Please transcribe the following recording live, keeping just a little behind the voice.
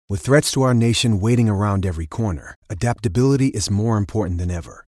With threats to our nation waiting around every corner, adaptability is more important than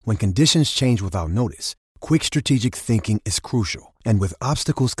ever. When conditions change without notice, quick strategic thinking is crucial. And with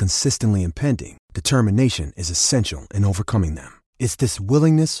obstacles consistently impending, determination is essential in overcoming them. It's this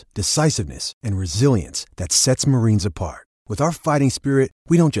willingness, decisiveness, and resilience that sets Marines apart. With our fighting spirit,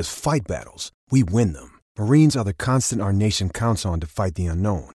 we don't just fight battles, we win them. Marines are the constant our nation counts on to fight the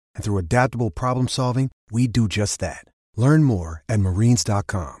unknown. And through adaptable problem solving, we do just that. Learn more at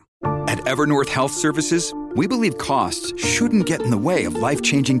marines.com. At Evernorth Health Services, we believe costs shouldn't get in the way of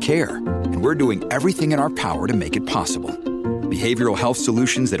life-changing care, and we're doing everything in our power to make it possible. Behavioral health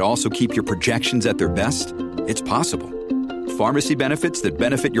solutions that also keep your projections at their best? It's possible. Pharmacy benefits that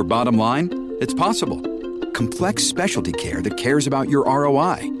benefit your bottom line? It's possible. Complex specialty care that cares about your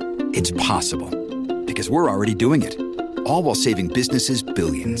ROI? It's possible. Because we're already doing it. All while saving businesses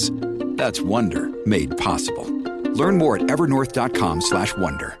billions. That's Wonder made possible. Learn more at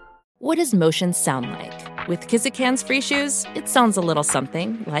evernorth.com/wonder. What does motion sound like? With Kizikans free shoes, it sounds a little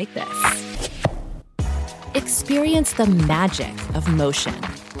something like this. Experience the magic of motion.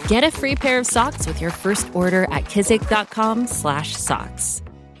 Get a free pair of socks with your first order at kizik.com/socks.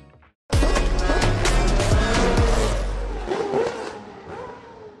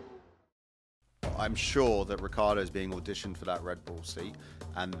 I'm sure that Ricciardo is being auditioned for that Red Bull seat,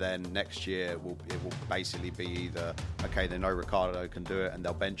 and then next year it will basically be either, okay, they know Ricciardo can do it and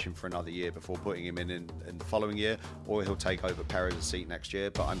they'll bench him for another year before putting him in the following year, or he'll take over Perez's seat next year.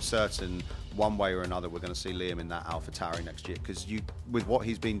 But I'm certain one way or another we're going to see Liam in that ALPHATAURI next year, because with what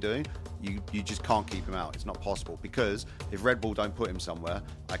he's been doing, you just can't keep him out. It's not possible, because if Red Bull don't put him somewhere,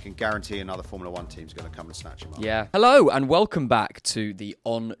 I can guarantee another Formula One team's going to come and snatch him up. Yeah. Hello and welcome back to the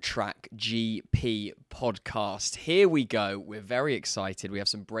On Track GP podcast. Here we go. We're very excited. We have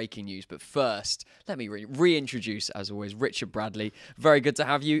some breaking news, but first, let me reintroduce, as always, Richard Bradley. Very good to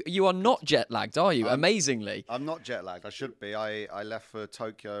have you. You are not jet lagged, are you? Amazingly. I'm not jet lagged. I should be. I left for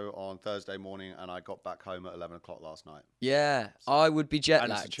Tokyo on Thursday morning and I got back home at 11 o'clock last night. Yeah, so, I would be jet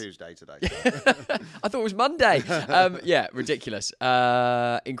lagged. And it's a Tuesday today. So. I thought it was Monday. Yeah, ridiculous.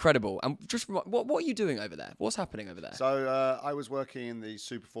 Incredible. And just what are you doing over there? What's happening over there? So I was working in the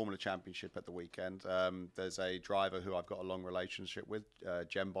Super Formula Championship at the weekend. There's a driver who I've got a long relationship with,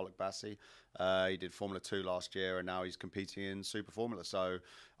 Jem Bollock-Bassi. He did Formula 2 last year and now he's competing in Super Formula. So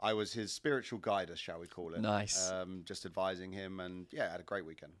I was his spiritual guide, shall we call it. Nice. Just advising him, and yeah, I had a great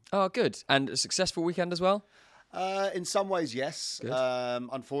weekend. Oh, good. And a successful weekend as well? In some ways, yes.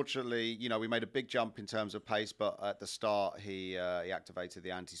 Unfortunately, we made a big jump in terms of pace, but at the start, he activated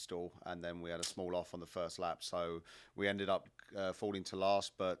the anti-stall, and then we had a small off on the first lap. So we ended up falling to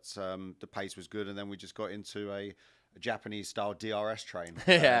last, but the pace was good, and then we just got into a Japanese-style DRS train,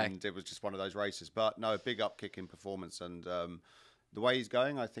 yeah. And it was just one of those races. But no, a big upkick in performance, and the way he's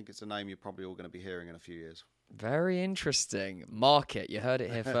going, I think it's a name you're probably all going to be hearing in a few years. Very interesting. Mark it. You heard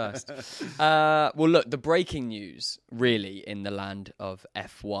it here first. Well, look, the breaking news really in the land of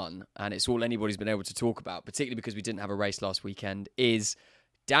F1, and it's all anybody's been able to talk about, particularly because we didn't have a race last weekend, is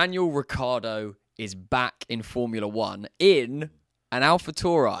Daniel Ricciardo is back in Formula One in an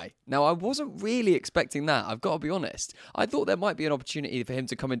ALPHATAURI. Now, I wasn't really expecting that, I've got to be honest. I thought there might be an opportunity for him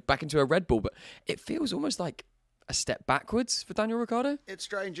to come back into a Red Bull, but it feels almost like a step backwards for Daniel Ricciardo. It's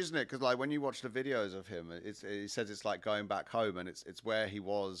strange, isn't it? Because when you watch the videos of him, he says it's like going back home, and it's where he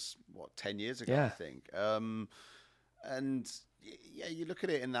was 10 years ago, yeah. I think. And yeah, you look at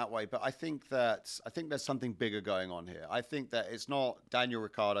it in that way, but I think there's something bigger going on here. I think that it's not Daniel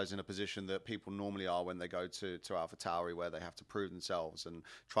Ricciardo's in a position that people normally are when they go to ALPHATAURI, where they have to prove themselves and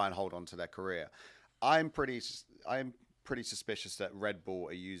try and hold on to their career. I'm pretty suspicious that Red Bull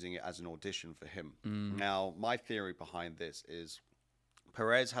are using it as an audition for him. Now, my theory behind this is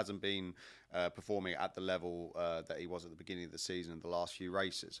Perez hasn't been performing at the level that he was at the beginning of the season in the last few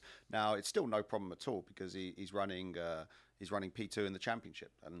races. Now, it's still no problem at all, because he's running P2 in the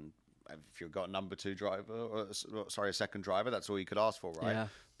championship, and if you've got a number two driver, a second driver, that's all you could ask for, right? Yeah.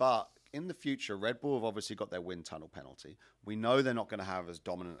 But in the future, Red Bull have obviously got their wind tunnel penalty. We know they're not going to have as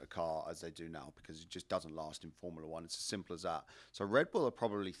dominant a car as they do now, because it just doesn't last in Formula One. It's as simple as that. So Red Bull are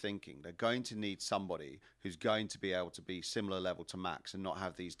probably thinking they're going to need somebody who's going to be able to be similar level to Max and not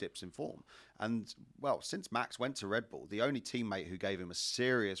have these dips in form. And, well, since Max went to Red Bull, the only teammate who gave him a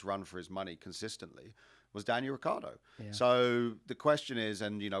serious run for his money consistently was Daniel Ricciardo. Yeah. So the question is,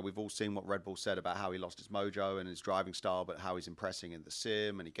 and we've all seen what Red Bull said about how he lost his mojo and his driving style, but how he's impressing in the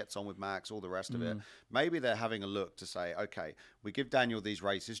sim and he gets on with Max, all the rest of it. Maybe they're having a look to say, okay, we give Daniel these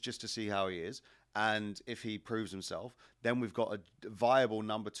races just to see how he is. And if he proves himself, then we've got a viable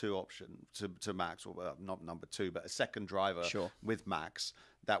number 2 option to Max, or not number 2, but a second driver with Max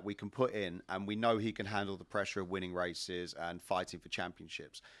that we can put in, and we know he can handle the pressure of winning races and fighting for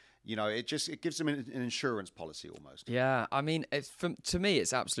championships. It gives them an insurance policy almost. Yeah, I mean, to me,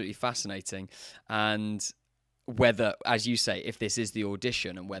 it's absolutely fascinating. And whether, as you say, if this is the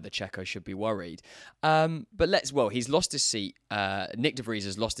audition and whether Checo should be worried. But he's lost his seat. Nick de Vries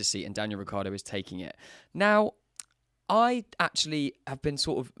has lost his seat and Daniel Ricciardo is taking it. Now, I actually have been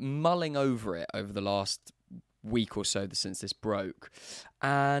sort of mulling over it over the last week or so since this broke,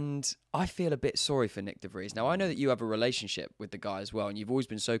 and I feel a bit sorry for Nick de Vries. Now, I know that you have a relationship with the guy as well, and you've always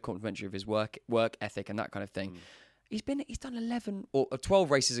been so complimentary of his work ethic and that kind of thing. He's done 11 or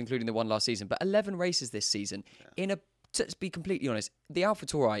 12 races, including the one last season, but 11 races this season. To be completely honest, the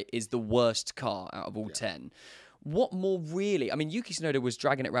ALPHATAURI is the worst car out of all 10. What more really? I mean, Yuki Tsunoda was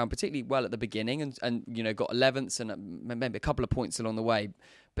dragging it around particularly well at the beginning and got 11ths and maybe a couple of points along the way.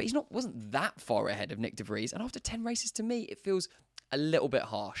 But wasn't that far ahead of Nick de Vries. And after 10 races, to me, it feels a little bit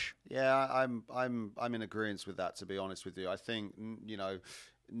harsh. Yeah, I'm in agreement with that, to be honest with you. I think,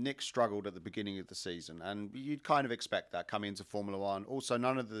 Nick struggled at the beginning of the season, and you'd kind of expect that coming into Formula One. Also,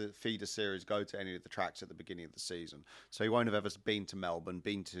 none of the feeder series go to any of the tracks at the beginning of the season, so he won't have ever been to Melbourne,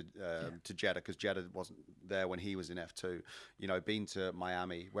 been to Jeddah, because Jeddah wasn't there when he was in F2. Been to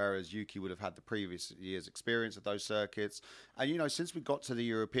Miami, whereas Yuki would have had the previous year's experience of those circuits. And since we got to the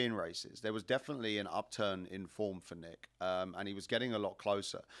European races, there was definitely an upturn in form for Nick, and he was getting a lot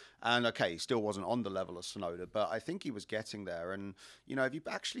closer. And okay, he still wasn't on the level of Tsunoda, but I think he was getting there. And if you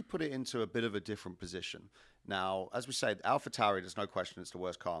actually put it into a bit of a different position. Now, as we said, ALPHATAURI, there's no question it's the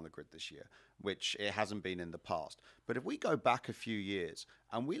worst car on the grid this year, which it hasn't been in the past. But if we go back a few years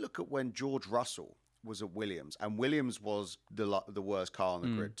and we look at when George Russell was at Williams, and Williams was the worst car on the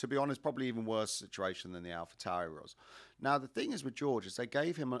grid, to be honest, probably even worse situation than the ALPHATAURI was. Now, the thing is with George is they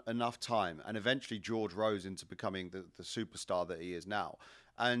gave him enough time, and eventually George rose into becoming the superstar that he is now.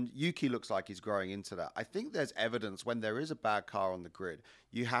 And Yuki looks like he's growing into that. I think there's evidence when there is a bad car on the grid,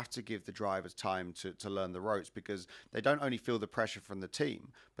 you have to give the drivers time to learn the ropes, because they don't only feel the pressure from the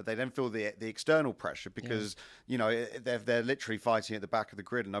team, but they then feel the external pressure, because they're literally fighting at the back of the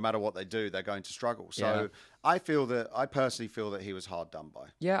grid, and no matter what they do, they're going to struggle. So I personally feel that he was hard done by.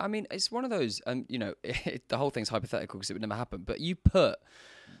 Yeah, I mean, it's one of those, the whole thing's hypothetical because it would never happen, but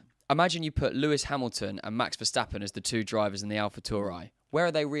imagine you put Lewis Hamilton and Max Verstappen as the 2 drivers in the ALPHATAURI. Where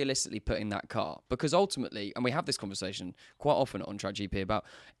are they realistically putting that car? Because ultimately, and we have this conversation quite often on Track GP about,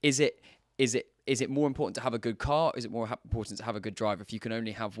 is it more important to have a good car? Is it more important to have a good driver if you can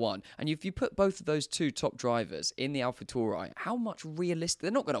only have one? And if you put both of those 2 top drivers in the ALPHATAURI, how much realistic?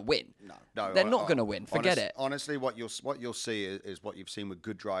 They're not going to win. No, they're not going to win. Forget it. Honestly, what you'll see is what you've seen with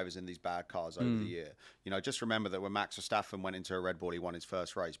good drivers in these bad cars over the year. Just remember that when Max Verstappen went into a Red Bull, he won his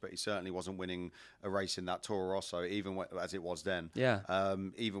first race, but he certainly wasn't winning a race in that Toro Rosso, even as it was then. Yeah.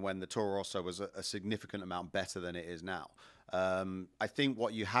 Even when the Toro Rosso was a significant amount better than it is now. I think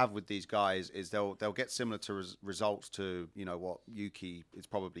what you have with these guys is they'll get similar to results to what Yuki is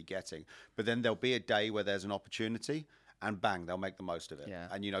probably getting, but then there'll be a day where there's an opportunity, and bang, they'll make the most of it. Yeah.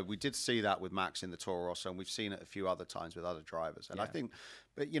 And we did see that with Max in the Toro Rosso, and we've seen it a few other times with other drivers. And I think,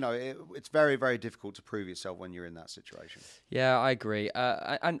 but it's very, very difficult to prove yourself when you're in that situation. Yeah, I agree.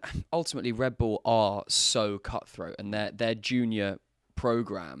 And ultimately, Red Bull are so cutthroat, and their junior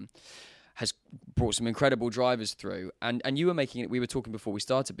program has brought some incredible drivers through. And you were making it, we were talking before we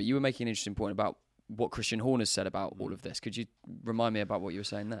started, but you were making an interesting point about what Christian Horner said about all of this. Could you remind me about what you were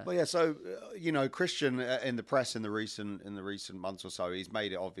saying there? Well, yeah. So, Christian in the press in the recent months or so, he's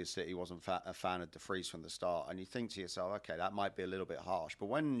made it obvious that he wasn't a fan of de Vries from the start. And you think to yourself, okay, that might be a little bit harsh. But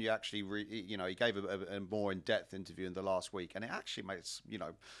when you actually, he gave a more in-depth interview in the last week, and it actually makes,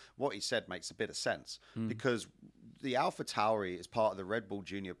 what he said makes a bit of sense, because the ALPHATAURI is part of the Red Bull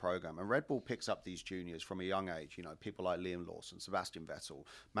Junior program, and Red Bull picks up these juniors from a young age. People like Liam Lawson, Sebastian Vettel,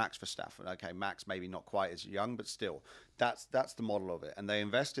 Max Verstappen. Okay, Max maybe not quite as young, but still, that's the model of it. And they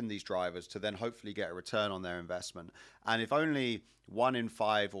invest in these drivers to then hopefully get a return on their investment. And if only 1 in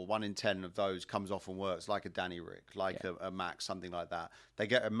 5 or 1 in 10 of those comes off and works, like a Danny Rick, like a Max, something like that, they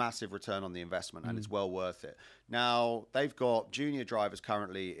get a massive return on the investment, and it's well worth it. Now, they've got junior drivers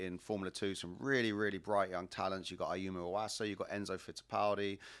currently in Formula 2, some really, really bright young talents. You've got Ayumu Iwasa, you've got Enzo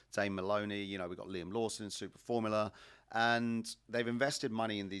Fittipaldi, Dane Maloney, we've got Liam Lawson in Super Formula, and they've invested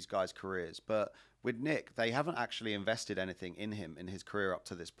money in these guys' careers. But With Nick, they haven't actually invested anything in him in his career up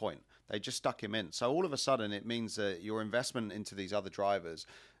to this point. They just stuck him in. So all of a sudden, it means that your investment into these other drivers,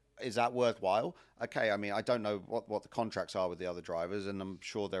 is that worthwhile? Okay, I mean, I don't know what the contracts are with the other drivers, and I'm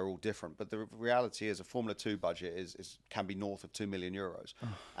sure they're all different. But the reality is a Formula 2 budget can be north of €2 million.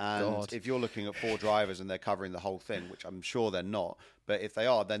 And God. if you're looking at 4 drivers and they're covering the whole thing, which I'm sure they're not, but if they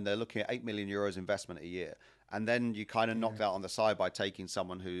are, then they're looking at €8 million investment a year. And then you kind of knock that on the side by taking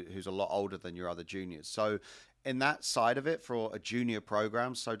someone who's a lot older than your other juniors. So in that side of it, for a junior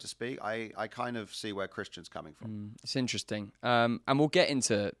program, so to speak, I kind of see where Christian's coming from. It's interesting. And we'll get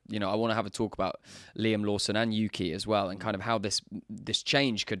into, I want to have a talk about Liam Lawson and Yuki as well, and kind of how this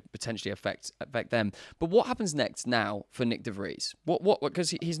change could potentially affect them. But what happens next now for Nick de Vries? What? Because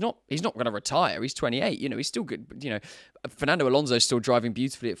he's not going to retire. He's 28. He's still good. Fernando Alonso's still driving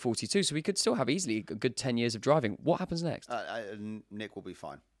beautifully at 42, so he could still have easily a good 10 years of driving. What happens next? Nick will be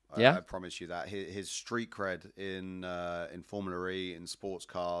fine. Yeah? I promise you that. His street cred in Formula E, in sports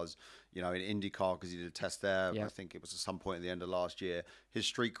cars, in IndyCar, because he did a test there, I think it was at some point at the end of last year. His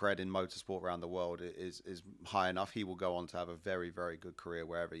street cred in motorsport around the world is high enough. He will go on to have a very, very good career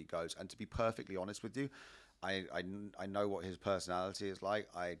wherever he goes. And to be perfectly honest with you, I know what his personality is like.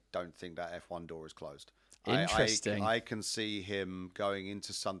 I don't think that F1 door is closed. Interesting. I can see him going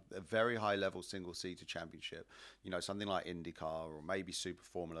into a very high level single seater championship, something like IndyCar or maybe Super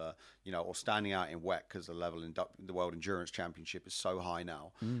Formula, or standing out in WEC, because the level in the World Endurance Championship is so high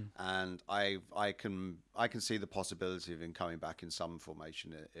now. And I can see the possibility of him coming back in some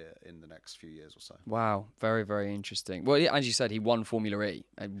formation in the next few years or so. Wow, very, very interesting. Well, as you said, he won Formula E,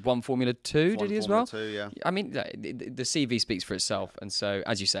 won Formula 2, did he as well? Formula 2, yeah. I mean, the CV speaks for itself, and so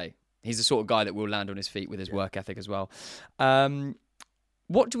as you say, he's the sort of guy that will land on his feet with his work ethic as well.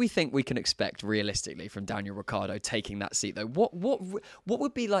 What do we think we can expect realistically from Daniel Ricciardo taking that seat, though? What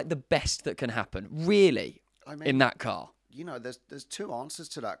would be like the best that can happen, really, in that car? There's 2 answers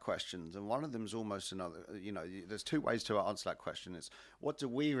to that question, and one of them is almost another. There's 2 ways to answer that question. It's what do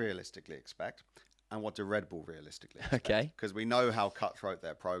we realistically expect, and what do Red Bull realistically expect? Okay. Because we know how cutthroat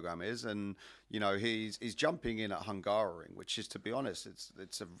their program is, and he's jumping in at Hungaroring, which is, to be honest, it's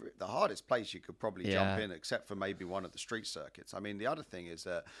the hardest place you could probably jump in, except for maybe one of the street circuits. I mean, the other thing is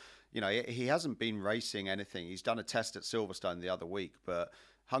that he hasn't been racing anything. He's done a test at Silverstone the other week, but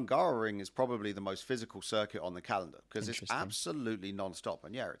Hungaroring is probably the most physical circuit on the calendar, because it's absolutely non-stop.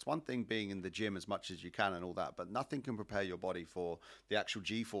 And it's one thing being in the gym as much as you can and all that, but nothing can prepare your body for the actual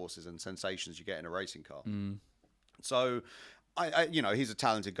G-forces and sensations you get in a racing car. So, he's a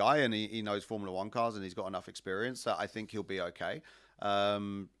talented guy, and he knows Formula 1 cars, and he's got enough experience that I think he'll be okay.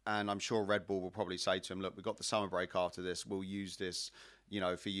 And I'm sure Red Bull will probably say to him, look, we've got the summer break after this. We'll use this,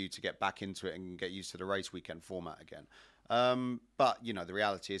 for you to get back into it and get used to the race weekend format again. But the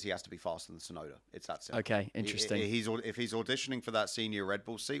reality is he has to be faster than Tsunoda. It's that simple. Okay, interesting. If he's auditioning for that senior Red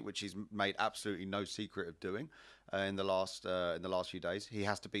Bull seat, which he's made absolutely no secret of doing in the last few days, he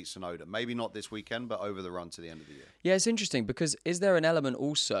has to beat Tsunoda. Maybe not this weekend, but over the run to the end of the year. Yeah, it's interesting, because is there an element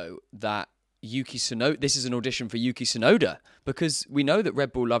also that Yuki Tsunoda, this is an audition for Yuki Tsunoda, because we know that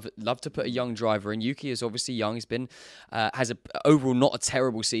Red Bull love to put a young driver in. Yuki is obviously young. He's been has overall not a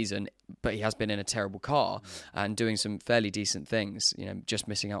terrible season, but he has been in a terrible car and doing some fairly decent things. Just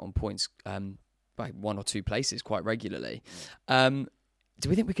missing out on points by 1 or 2 places quite regularly. Do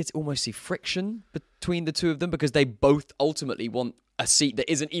we think we could almost see friction between the 2 of them, because they both ultimately want a seat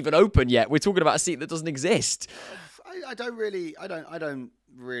that isn't even open yet? We're talking about a seat that doesn't exist. I don't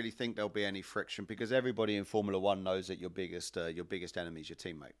really think there'll be any friction, because everybody in Formula 1 knows that your biggest enemy is your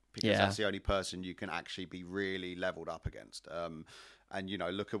teammate, because that's the only person you can actually be really leveled up against. And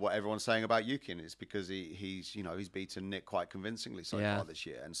look at what everyone's saying about Yuki, and it's because he's beaten Nick quite convincingly so far this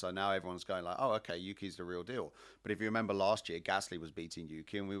year, and so now everyone's going like, oh, okay, Yuki's the real deal. But if you remember last year, Gasly was beating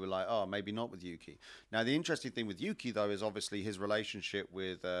Yuki, and we were like, oh, maybe not with Yuki. Now the interesting thing with Yuki though is obviously his relationship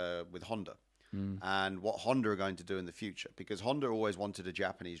with Honda. And what Honda are going to do in the future, because Honda always wanted a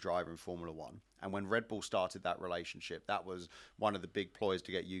Japanese driver in Formula 1, and when Red Bull started that relationship, that was one of the big ploys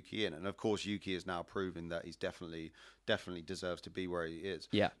to get Yuki in, and of course Yuki is now proving that he's definitely deserves to be where he is.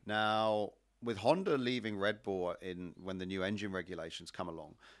 Now with Honda leaving Red Bull when the new engine regulations come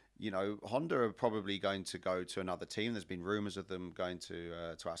along, Honda are probably going to go to another team. There's been rumours of them going to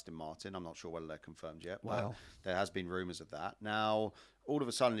Aston Martin. I'm not sure whether they're confirmed yet. Wow. But there has been rumours of that. Now, all of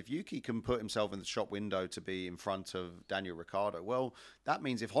a sudden, if Yuki can put himself in the shop window to be in front of Daniel Ricciardo, well, that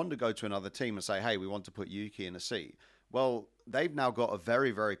means if Honda go to another team and say, hey, we want to put Yuki in a seat, well, they've now got a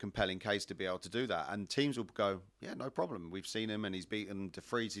very, very compelling case to be able to do that. And teams will go, yeah, no problem. We've seen him and he's beaten De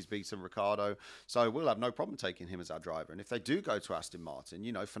Vries, he's beaten Ricciardo. So we'll have no problem taking him as our driver. And if they do go to Aston Martin,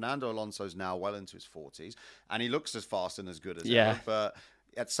 Fernando Alonso's now well into his 40s and he looks as fast and as good as ever. But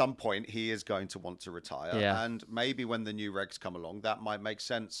at some point, he is going to want to retire. Yeah. And maybe when the new regs come along, that might make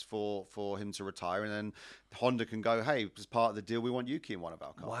sense for him to retire. And then Honda can go, hey, as part of the deal, we want Yuki in one of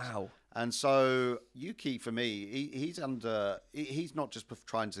our cars. Wow. And so Yuki, for me, he's not just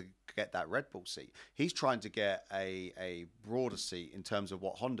trying to get that Red Bull seat. He's trying to get a broader seat in terms of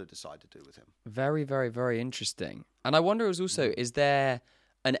what Honda decide to do with him. Very, very, very interesting. And I wonder also, is there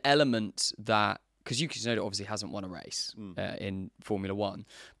an element that, because Yuki Tsunoda obviously hasn't won a race in Formula One,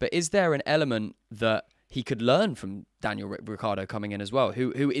 but is there an element that he could learn from Daniel Ricciardo coming in as well,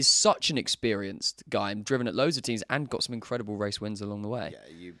 who is such an experienced guy and driven at loads of teams and got some incredible race wins along the way?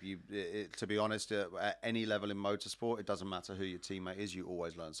 Yeah, to be honest, at any level in motorsport, it doesn't matter who your teammate is, you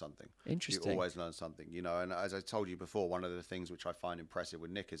always learn something. Interesting. You always learn something, and as I told you before, one of the things which I find impressive with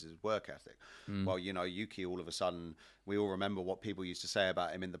Nick is his work ethic. Well, Yuki, all of a sudden, we all remember what people used to say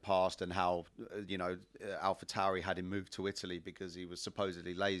about him in the past and how, ALPHATAURI had him moved to Italy because he was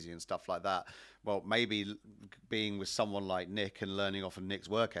supposedly lazy and stuff like that. Well, maybe being with someone like Nick and learning off of Nick's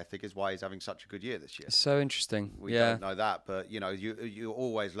work ethic is why he's having such a good year this year. So interesting. We don't know that, but you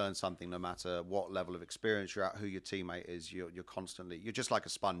always learn something no matter what level of experience you're at, who your teammate is. You're just like a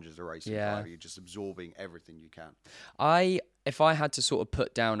sponge as a racing driver. You're just absorbing everything you can. If I had to sort of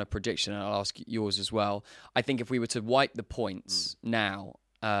put down a prediction, and I'll ask yours as well, I think if we were to wipe the points now,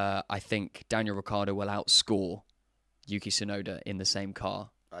 I think Daniel Ricciardo will outscore Yuki Tsunoda in the same car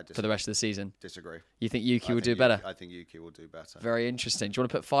for the rest of the season. Disagree. You think Yuki will do better? I think Yuki will do better. Very interesting. Do you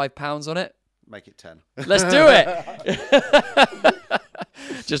want to put £5 on it? Make it 10. Let's do it.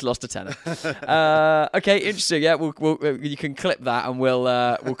 Just lost a tenner. Okay, interesting. Yeah, you can clip that, and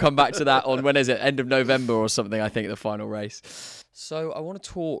we'll come back to that on, when is it? End of November or something, I think, the final race. So I want to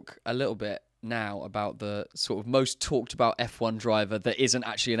talk a little bit now about the sort of most talked about F1 driver that isn't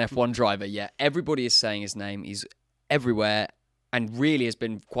actually an F1 driver yet. Everybody is saying his name. He's everywhere and really has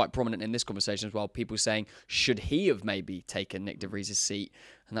been quite prominent in this conversation as well. People saying, should he have maybe taken Nick De Vries' seat?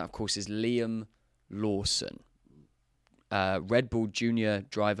 And that, of course, is Liam Lawson. Red Bull junior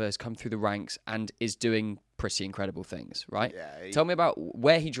driver, has come through the ranks and is doing pretty incredible things, right? Yeah. Tell me about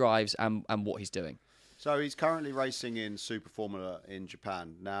where he drives and what he's doing. So he's currently racing in Super Formula in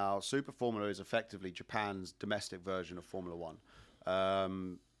Japan. Now, Super Formula is effectively Japan's domestic version of Formula One.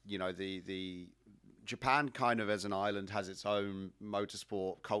 The Japan kind of as an island has its own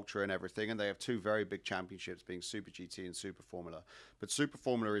motorsport culture and everything, and they have two very big championships being Super GT and Super Formula. But Super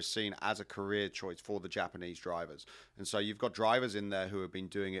Formula is seen as a career choice for the Japanese drivers. And so you've got drivers in there who have been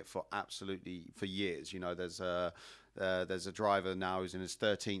doing it for years. There's a driver now who's in his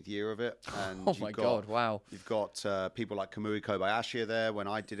 13th year of it. And oh my God, wow. You've got people like Kamui Kobayashi there. When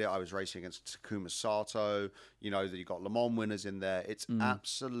I did it, I was racing against Takuma Sato. You've got Le Mans winners in there. It's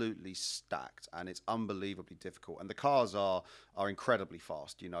absolutely stacked, and it's unbelievably difficult. And the cars are incredibly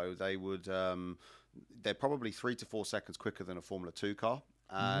fast. They're probably 3 to 4 seconds quicker than a Formula 2 car.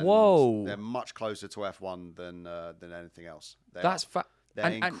 And whoa. They're much closer to F1 than anything else. They're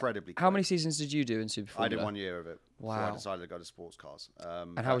incredibly quick. How many seasons did you do in Super Formula? I did 1 year of it. Wow. Before I decided to go to sports cars.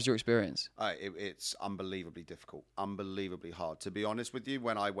 And how was your experience? It's unbelievably difficult, unbelievably hard. To be honest with you,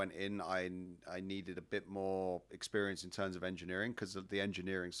 when I went in, I needed a bit more experience in terms of engineering, because the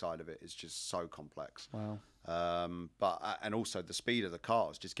engineering side of it is just so complex. Wow. And also the speed of the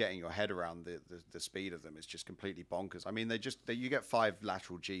cars, just getting your head around the speed of them is just completely bonkers. I mean, you get 5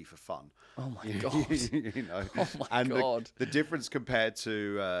 lateral G for fun. Oh my God. Oh my God. The difference compared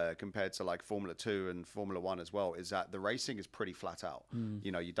to like Formula 2 and Formula 1 as well is that the racing is pretty flat out.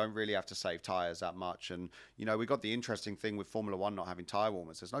 You don't really have to save tires that much. And we got the interesting thing with Formula 1 not having tire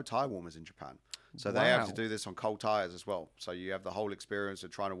warmers. There's no tire warmers in Japan. So they have to do this on cold tires as well. So you have the whole experience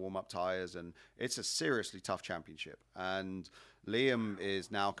of trying to warm up tires, and it's a seriously tough championship. And Liam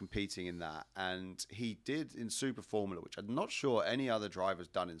is now competing in that, and he did in Super Formula, which I'm not sure any other driver's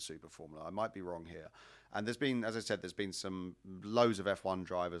done in Super Formula. I might be wrong here. And there's been, as I said, there's been some loads of F1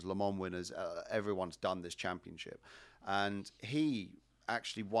 drivers, Le Mans winners. Everyone's done this championship, and he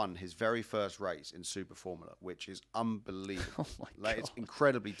actually won his very first race in Super Formula, which is unbelievable. Oh my God. It's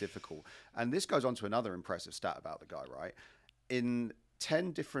incredibly difficult. And this goes on to another impressive stat about the guy, right? In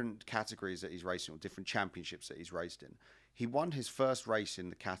 10 different categories that he's racing, or different championships that he's raced in, he won his first race in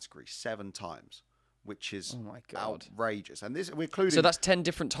the category 7 times, which is oh my God. outrageous. And this we're including. So that's 10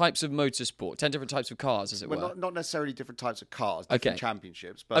 different types of motorsport, 10 different types of cars, as it were. Not necessarily different types of cars, different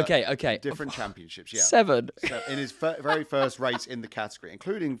championships, but different championships. Yeah, 7. So in his very first race in the category,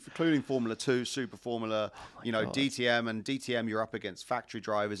 including Formula 2, Super Formula, God. DTM, and DTM, you're up against factory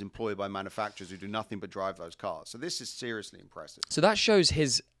drivers employed by manufacturers who do nothing but drive those cars. So this is seriously impressive. So that shows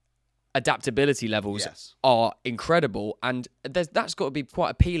his adaptability levels are incredible, and that's got to be quite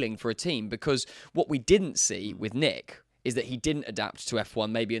appealing for a team, because what we didn't see with Nick is that he didn't adapt to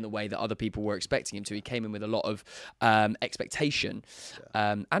F1 maybe in the way that other people were expecting him to. He came in with a lot of expectation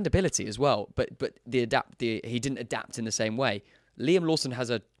and ability as well, but he didn't adapt in the same way. Liam Lawson has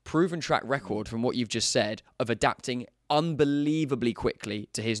a proven track record, from what you've just said, of adapting unbelievably quickly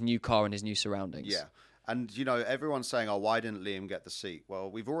to his new car and his new surroundings. Yeah. And, everyone's saying, why didn't Liam get the seat?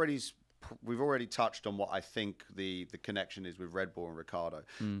 Well, we've already touched on what I think the connection is with Red Bull and Ricciardo.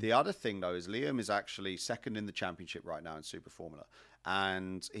 The other thing, though, is Liam is actually second in the championship right now in Super Formula.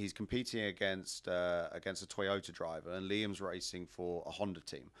 And he's competing against a Toyota driver, and Liam's racing for a Honda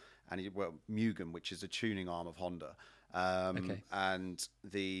team. And Mugen, which is a tuning arm of Honda. And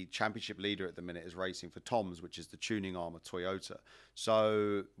the championship leader at the minute is racing for Toms, which is the tuning arm of Toyota.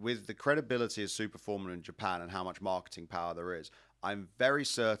 So with the credibility of Super Formula in Japan and how much marketing power there is, I'm very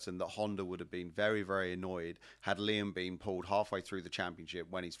certain that Honda would have been very, very annoyed had Liam been pulled halfway through the championship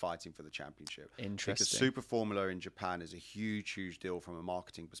when he's fighting for the championship. Interesting. Because Super Formula in Japan is a huge, huge deal from a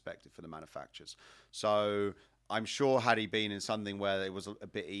marketing perspective for the manufacturers. So I'm sure had he been in something where it was a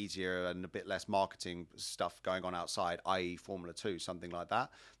bit easier and a bit less marketing stuff going on outside, i.e. Formula 2, something like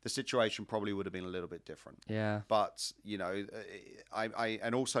that, the situation probably would have been a little bit different. Yeah. But,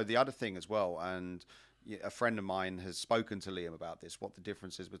 and also the other thing as well, and a friend of mine has spoken to Liam about this, what the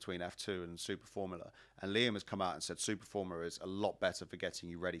difference is between F2 and Super Formula. And Liam has come out and said Super Formula is a lot better for getting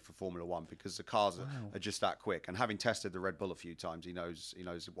you ready for Formula 1 because the cars are just that quick. And having tested the Red Bull a few times, he knows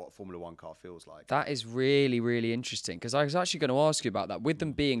what a Formula 1 car feels like. That is really, really interesting, because I was actually going to ask you about that. With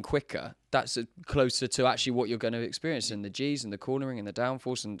them being quicker, that's closer to actually what you're going to experience in the Gs and the cornering and the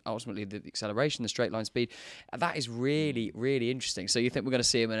downforce and ultimately the acceleration, the straight line speed. That is really, really interesting. So you think we're going to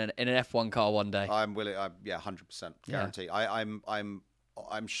see him in an F1 car one day? I'm willing. 100% guarantee. Yeah.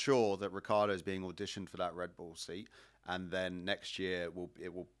 I'm sure that Ricciardo is being auditioned for that Red Bull seat, and then next year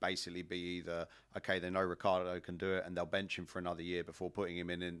it will basically be either they know Ricciardo can do it and they'll bench him for another year before putting him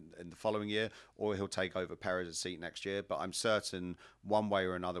in the following year, or he'll take over Perez's seat next year. But I'm certain one way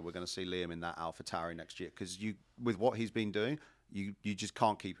or another we're going to see Liam in that ALPHATAURI next year, because with what he's been doing, you just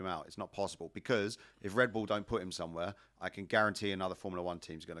can't keep him out. It's not possible, because if Red Bull don't put him somewhere, I can guarantee another Formula 1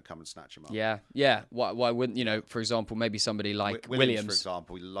 team's going to come and snatch him up. Yeah. Why wouldn't, for example, maybe somebody like Williams, for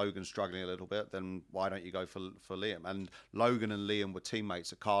example, Logan's struggling a little bit, then why don't you go for Liam? And Logan and Liam were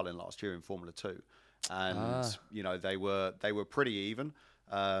teammates at Carlin last year in Formula 2. And, they were pretty even.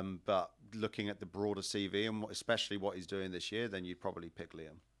 But looking at the broader CV and especially what he's doing this year, then you'd probably pick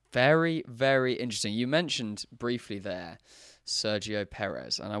Liam. Very, very interesting. You mentioned briefly there Sergio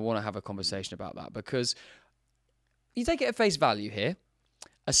Perez, and I want to have a conversation about that, because you take it at face value here.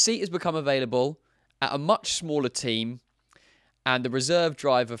 A seat has become available at a much smaller team, and the reserve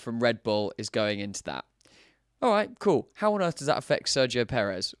driver from Red Bull is going into that. All right, cool. How on earth does that affect Sergio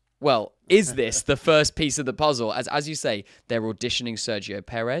Perez? Well, is this the first piece of the puzzle? As you say, they're auditioning Sergio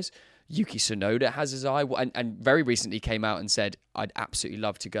Perez. Yuki Tsunoda has his eye, and very recently came out and said, I'd absolutely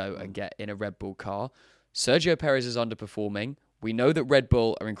love to go and get in a Red Bull car. Sergio Perez is underperforming. We know that Red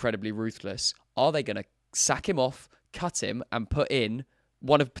Bull are incredibly ruthless. Are they going to sack him off, cut him, and put in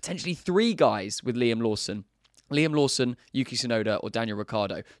one of potentially 3 guys with Liam Lawson? Liam Lawson, Yuki Tsunoda, or Daniel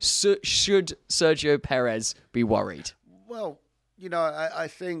Ricciardo. Should Sergio Perez be worried? Well, I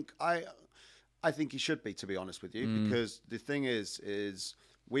think he should be, to be honest with you, because the thing is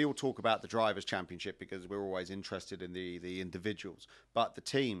we all talk about the Drivers' Championship because we're always interested in the individuals. But the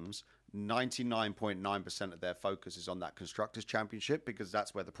teams, 99.9% of their focus is on that Constructors' Championship, because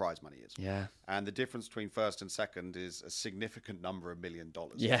that's where the prize money is. Yeah. And the difference between first and second is a significant number of $1 million.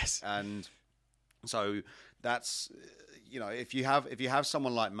 Yes. And so that's, if you have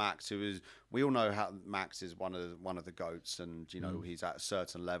someone like Max, who is, we all know how Max is one of the GOATs, and he's at a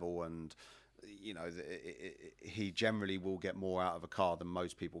certain level, and he generally will get more out of a car than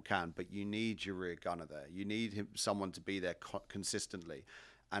most people can, but you need your rear gunner there. You need someone to be there consistently.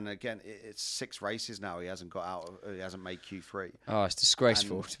 And again, it's 6 races now. He hasn't got out. He hasn't made Q3. Oh, it's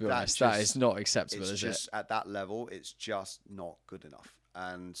disgraceful, to be honest. That is not acceptable, is it? At that level, it's just not good enough.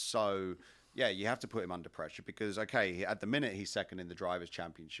 And so, yeah, you have to put him under pressure, because, at the minute he's second in the Drivers'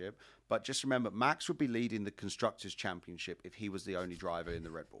 Championship. But just remember, Max would be leading the Constructors' Championship if he was the only driver in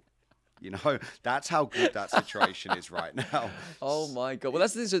the Red Bull. You know, that's how good that situation is right now. Oh my God. Well,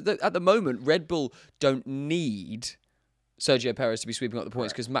 that's this. At the moment, Red Bull don't need Sergio Perez to be sweeping up the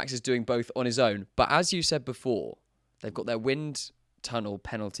points because Max is doing both on his own. But as you said before, they've got their wind tunnel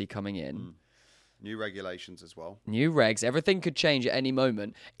penalty coming in. New regulations as well. New regs. Everything could change at any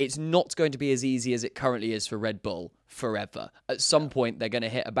moment. It's not going to be as easy as it currently is for Red Bull forever. At some point, they're going to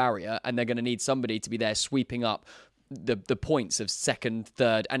hit a barrier and they're going to need somebody to be there sweeping up the points of second,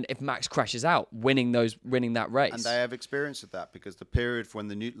 third, and if Max crashes out, winning that race. And they have experience of that because the period when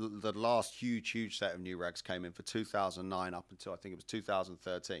the last huge set of new regs came in for 2009 up until I think it was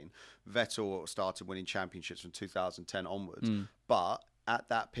 2013, Vettel started winning championships from 2010 onwards. But at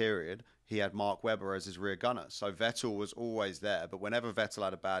that period, he had Mark Webber as his rear gunner. So Vettel was always there. But whenever Vettel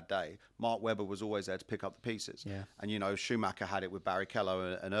had a bad day, Mark Webber was always there to pick up the pieces. Yeah. And, you know, Schumacher had it with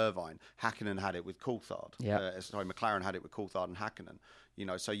Barrichello and Irvine. Hakkinen had it with Coulthard. McLaren had it with Coulthard and Hakkinen. You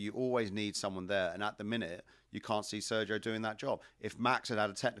know, so you always need someone there. And at the minute, you can't see Sergio doing that job. If Max had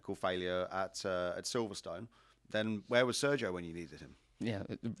a technical failure at Silverstone, then where was Sergio when you needed him? Yeah,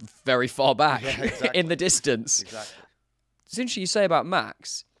 very far back in the distance. Exactly. It's interesting you say about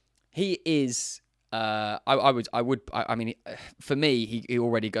Max. He is. I mean, for me, he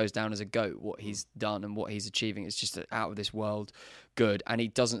already goes down as a GOAT. What he's done and what he's achieving is just out of this world good. And he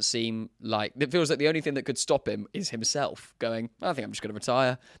doesn't seem like it feels like the only thing that could stop him is himself going, I think I'm just going to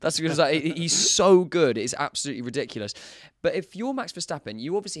retire. That's because he's so good. It's absolutely ridiculous. But if you're Max Verstappen,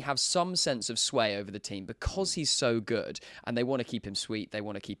 you obviously have some sense of sway over the team because he's so good, and they want to keep him sweet. They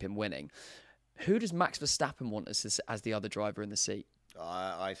want to keep him winning. Who does Max Verstappen want as the other driver in the seat?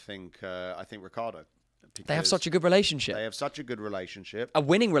 I think Ricciardo. They have such a good relationship. They have such a good relationship. A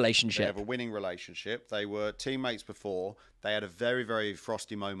winning relationship. They have a winning relationship. They were teammates before. They had a very, very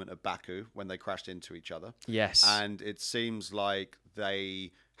frosty moment at Baku when they crashed into each other. Yes. And it seems like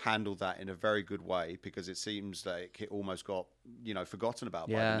they handled that in a very good way because it seems like it almost got, you know, forgotten about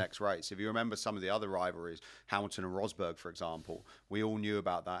by the next race. If you remember some of the other rivalries, Hamilton and Rosberg, for example, we all knew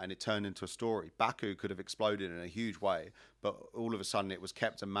about that and it turned into a story. Baku could have exploded in a huge way, but all of a sudden it was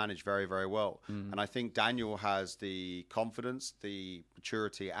kept and managed very, very well. And I think Daniel has the confidence, the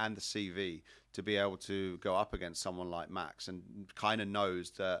maturity and the CV to be able to go up against someone like Max and kind of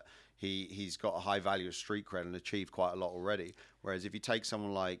knows that he's got a high value of street cred and achieved quite a lot already. Whereas if you take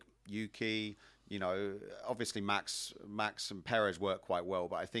someone like Yuki, you know, obviously Max and Perez work quite well,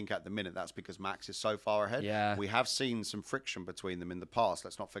 but I think at the minute that's because Max is so far ahead. Yeah. We have seen some friction between them in the past.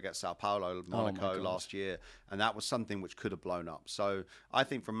 Let's not forget Sao Paulo, Monaco last year, and that was something which could have blown up. So I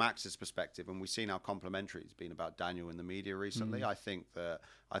think from Max's perspective, and we've seen how complimentary it's been about Daniel in the media recently, I think that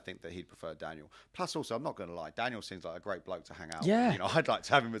he'd prefer Daniel. Plus, also, I'm not going to lie, Daniel seems like a great bloke to hang out with. You know, I'd like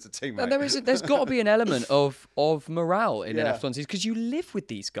to have him as a teammate. There's got to be an element of morale in an F1 season because you live with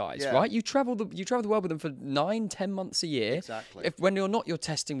these guys, right? You travel the world with them for 9-10 months a year. Exactly. When you're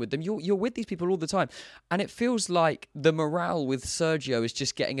testing with them, you're with these people all the time, and it feels like the morale with Sergio is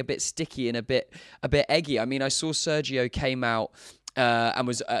just getting a bit sticky and a bit eggy. I mean, I saw Sergio came out.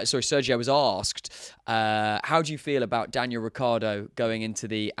 Sergio was asked, how do you feel about Daniel Ricciardo going into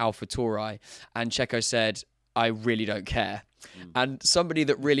the ALPHATAURI? And Checo said, I really don't care. And somebody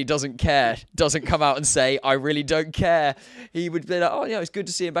that really doesn't care doesn't come out and say, I really don't care. He would be like, oh, yeah, it's good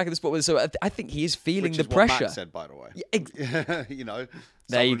to see him back in the sport with us. So I think he is feeling the pressure. Which is what Max said, by the way. You know,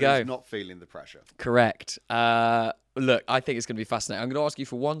 there you go. Who's not feeling the pressure. Correct. Look, I think it's going to be fascinating. I'm going to ask you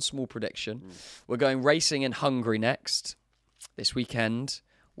for one small prediction. We're going racing in Hungary next. This weekend,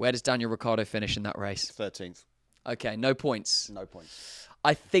 where does Daniel Ricciardo finish in that race? 13th. Okay, no points. No points.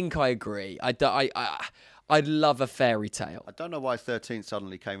 I think I agree. I'd love a fairy tale. I don't know why 13th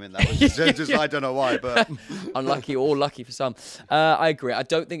suddenly came in. That was just I don't know why, but unlucky or lucky for some. I agree. I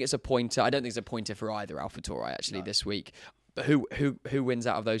don't think it's a pointer. I don't think it's a pointer for either ALPHATAURI actually this week. But who wins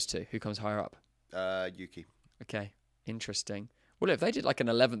out of those two? Who comes higher up? Yuki. Okay, interesting. Well, if they did like an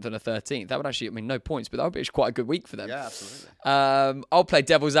 11th and a 13th, that would actually, no points, but that would be quite a good week for them. Yeah, absolutely. I'll play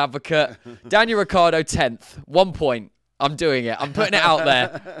devil's advocate. Daniel Ricciardo, 10th. 1 point. I'm doing it. I'm putting it out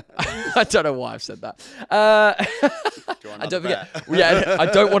there. I don't know why I've said that. I don't forget. I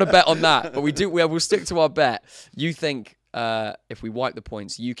don't want to bet on that, but we'll stick to our bet. You think if we wipe the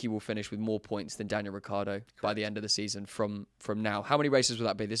points, Yuki will finish with more points than Daniel Ricciardo by the end of the season from now. How many races will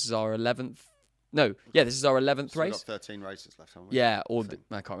that be? This is our 11th. No, yeah, this is our 11th race. We've got 13 races left, haven't we? Yeah, I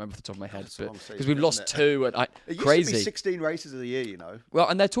can't remember off the top of my head, because we've lost 2. And it used crazy. To be 16 races of the year, you know. Well,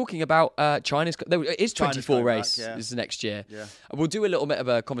 and they're talking about China's. It is 24 races is next year. Yeah. And we'll do a little bit of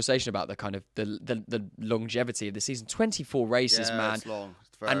a conversation about the kind of the longevity of the season. 24 races, man. It's long.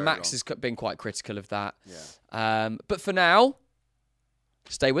 It's and Max long. has been quite critical of that. Yeah. But for now,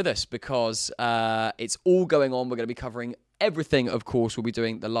 stay with us because it's all going on. We're going to be covering everything, of course. We'll be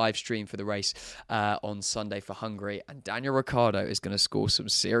doing the live stream for the race on Sunday for Hungary. And Daniel Ricciardo is going to score some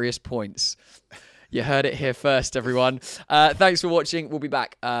serious points. You heard it here first, everyone. Thanks for watching. We'll be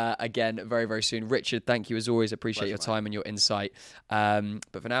back again very, very soon. Richard, thank you as always. Appreciate your time and your insight.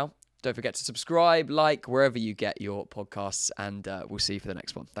 But for now, don't forget to subscribe, like, wherever you get your podcasts. And we'll see you for the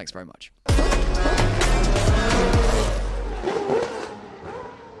next one. Thanks very much.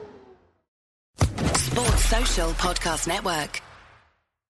 Sports Social Podcast Network.